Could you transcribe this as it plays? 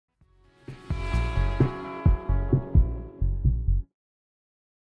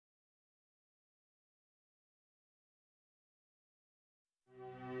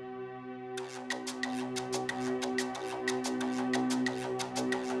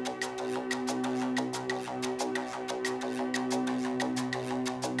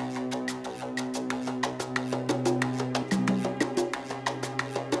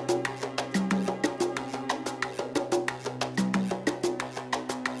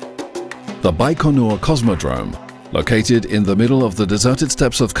The Baikonur Cosmodrome, located in the middle of the deserted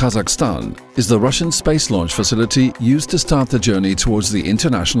steppes of Kazakhstan, is the Russian space launch facility used to start the journey towards the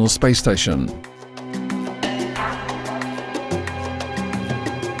International Space Station.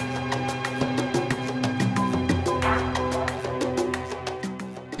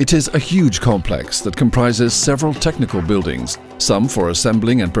 It is a huge complex that comprises several technical buildings, some for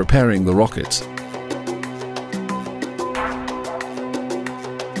assembling and preparing the rockets,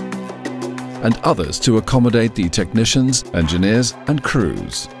 and others to accommodate the technicians, engineers and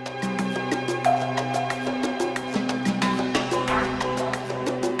crews.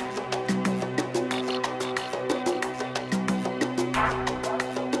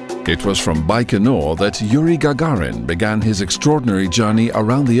 It was from Baikonur that Yuri Gagarin began his extraordinary journey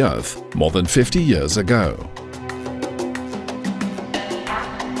around the Earth more than 50 years ago.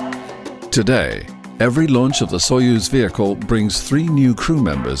 Today, every launch of the Soyuz vehicle brings 3 new crew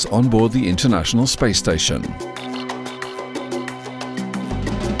members on board the International Space Station.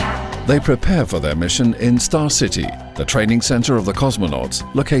 They prepare for their mission in Star City, the training center of the cosmonauts,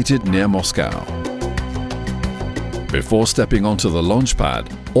 located near Moscow. Before stepping onto the launch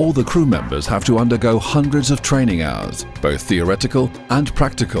pad, all the crew members have to undergo hundreds of training hours, both theoretical and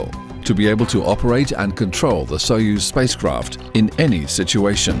practical, to be able to operate and control the Soyuz spacecraft in any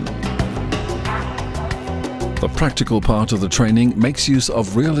situation. The practical part of the training makes use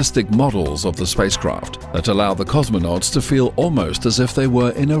of realistic models of the spacecraft that allow the cosmonauts to feel almost as if they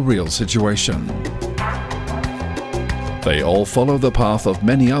were in a real situation. They all follow the path of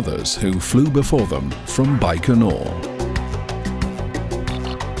many others who flew before them from Baikonur.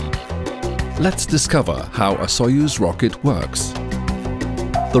 Let's discover how a Soyuz rocket works.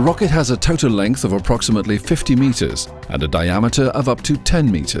 The rocket has a total length of approximately 50 meters and a diameter of up to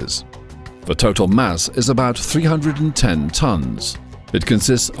 10 meters. The total mass is about 310 tons. It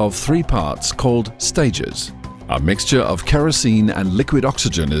consists of 3 parts called stages. A mixture of kerosene and liquid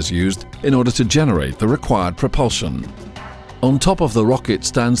oxygen is used in order to generate the required propulsion. On top of the rocket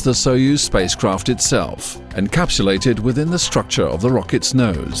stands the Soyuz spacecraft itself, encapsulated within the structure of the rocket's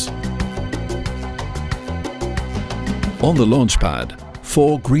nose. On the launch pad,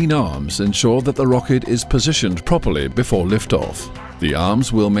 4 green arms ensure that the rocket is positioned properly before liftoff. The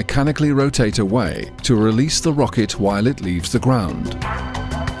arms will mechanically rotate away to release the rocket while it leaves the ground.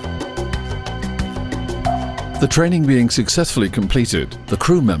 The training being successfully completed, the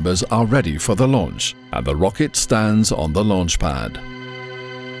crew members are ready for the launch, and the rocket stands on the launch pad.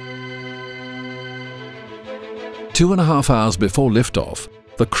 2.5 hours before liftoff,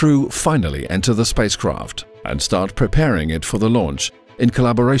 the crew finally enter the spacecraft and start preparing it for the launch in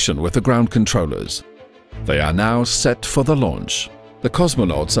collaboration with the ground controllers. They are now set for the launch. The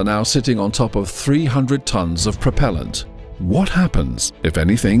cosmonauts are now sitting on top of 300 tons of propellant. What happens if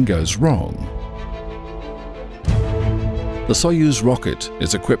anything goes wrong? The Soyuz rocket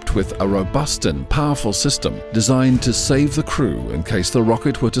is equipped with a robust and powerful system designed to save the crew in case the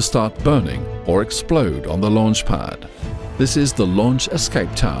rocket were to start burning or explode on the launch pad. This is the Launch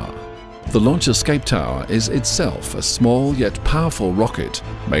Escape Tower. The Launch Escape Tower is itself a small yet powerful rocket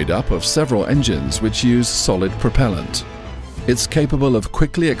made up of several engines which use solid propellant. It's capable of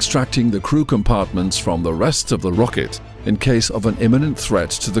quickly extracting the crew compartments from the rest of the rocket in case of an imminent threat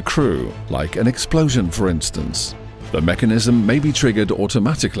to the crew, like an explosion for instance. The mechanism may be triggered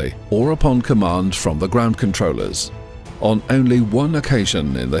automatically or upon command from the ground controllers. On only one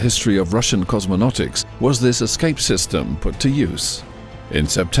occasion in the history of Russian cosmonautics was this escape system put to use. In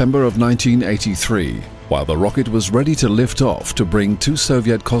September of 1983, while the rocket was ready to lift off to bring 2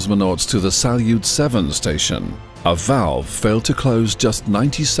 Soviet cosmonauts to the Salyut 7 station, a valve failed to close just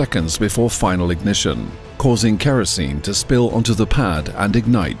 90 seconds before final ignition, causing kerosene to spill onto the pad and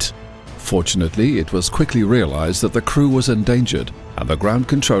ignite. Fortunately, it was quickly realized that the crew was endangered and the ground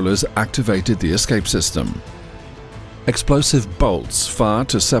controllers activated the escape system. Explosive bolts fired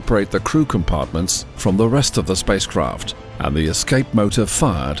to separate the crew compartments from the rest of the spacecraft, and the escape motor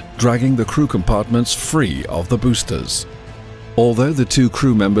fired, dragging the crew compartments free of the boosters. Although the 2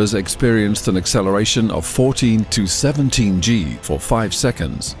 crew members experienced an acceleration of 14 to 17 G for 5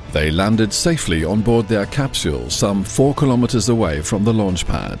 seconds, they landed safely on board their capsule some 4 kilometers away from the launch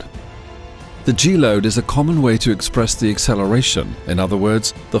pad. The G-load is a common way to express the acceleration, in other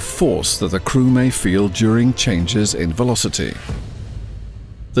words, the force that the crew may feel during changes in velocity.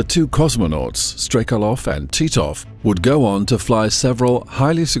 The 2 cosmonauts, Strekalov and Titov, would go on to fly several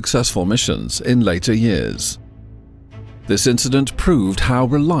highly successful missions in later years. This incident proved how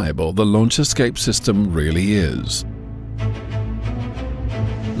reliable the launch escape system really is.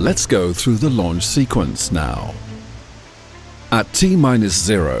 Let's go through the launch sequence now. At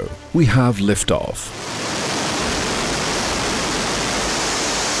T-0, we have liftoff.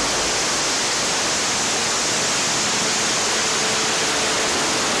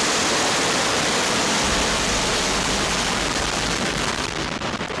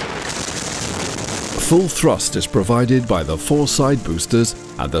 Full thrust is provided by the 4 side boosters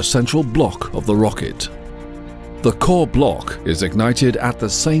and the central block of the rocket. The core block is ignited at the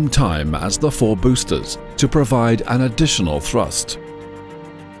same time as the 4 boosters to provide an additional thrust.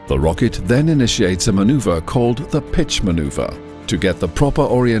 The rocket then initiates a maneuver called the pitch maneuver to get the proper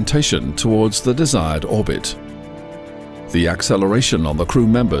orientation towards the desired orbit. The acceleration on the crew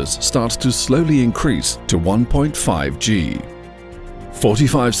members starts to slowly increase to 1.5 g.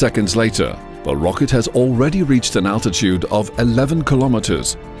 45 seconds later, the rocket has already reached an altitude of 11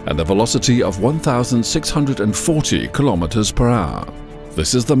 kilometers and a velocity of 1,640 kilometers per hour.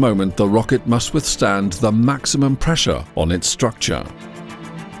 This is the moment the rocket must withstand the maximum pressure on its structure.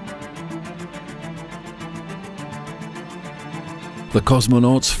 The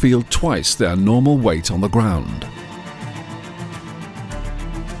cosmonauts feel twice their normal weight on the ground.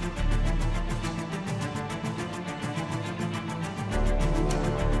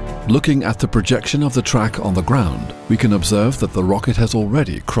 Looking at the projection of the track on the ground, we can observe that the rocket has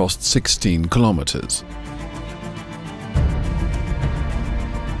already crossed 16 kilometers.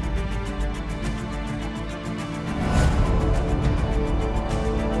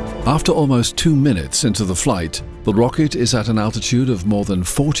 After almost 2 minutes into the flight, the rocket is at an altitude of more than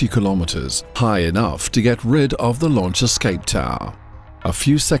 40 kilometers, high enough to get rid of the launch escape tower. A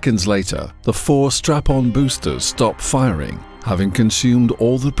few seconds later, the 4 strap-on boosters stop firing, having consumed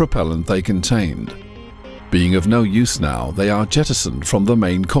all the propellant they contained. Being of no use now, they are jettisoned from the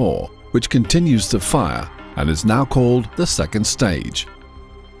main core, which continues to fire and is now called the second stage.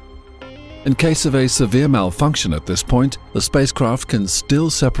 In case of a severe malfunction at this point, the spacecraft can still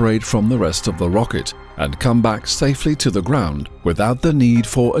separate from the rest of the rocket and come back safely to the ground without the need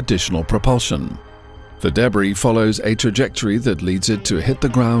for additional propulsion. The debris follows a trajectory that leads it to hit the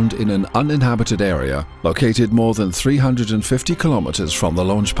ground in an uninhabited area located more than 350 kilometers from the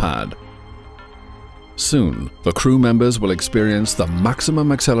launch pad. Soon, the crew members will experience the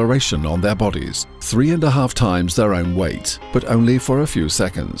maximum acceleration on their bodies, 3.5 times their own weight, but only for a few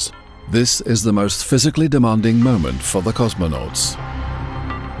seconds. This is the most physically demanding moment for the cosmonauts.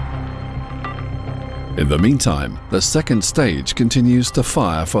 In the meantime, the second stage continues to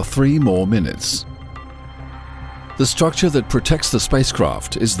fire for 3 more minutes. The structure that protects the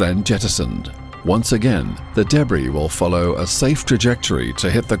spacecraft is then jettisoned. Once again, the debris will follow a safe trajectory to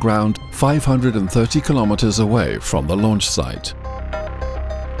hit the ground 530 kilometers away from the launch site.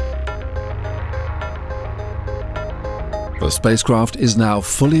 The spacecraft is now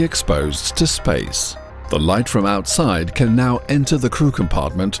fully exposed to space. The light from outside can now enter the crew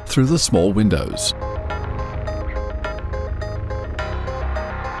compartment through the small windows.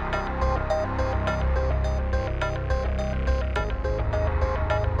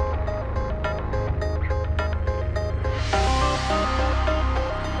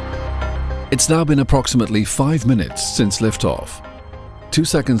 It's now been approximately 5 minutes since liftoff. 2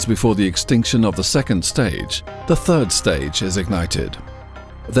 seconds before the extinction of the second stage, the third stage is ignited.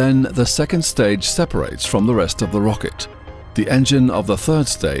 Then the second stage separates from the rest of the rocket. The engine of the third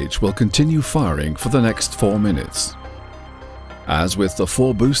stage will continue firing for the next 4 minutes. As with the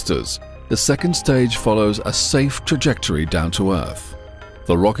 4 boosters, the second stage follows a safe trajectory down to Earth.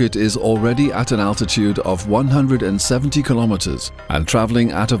 The rocket is already at an altitude of 170 kilometers and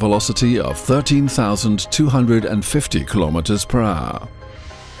traveling at a velocity of 13,250 kilometers per hour.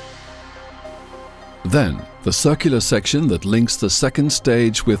 Then, the circular section that links the second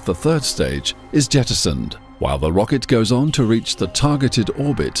stage with the third stage is jettisoned, while the rocket goes on to reach the targeted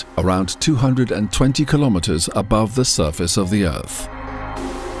orbit around 220 kilometers above the surface of the Earth.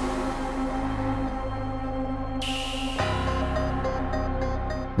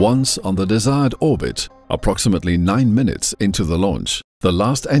 Once on the desired orbit, approximately 9 minutes into the launch, the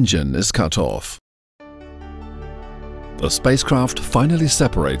last engine is cut off. The spacecraft finally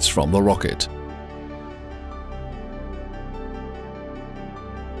separates from the rocket.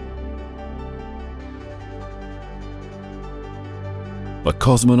 The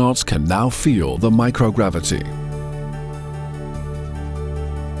cosmonauts can now feel the microgravity.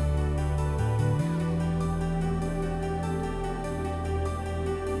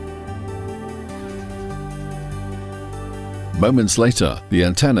 Moments later, the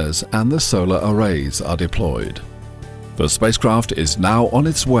antennas and the solar arrays are deployed. The spacecraft is now on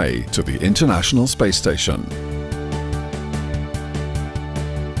its way to the International Space Station.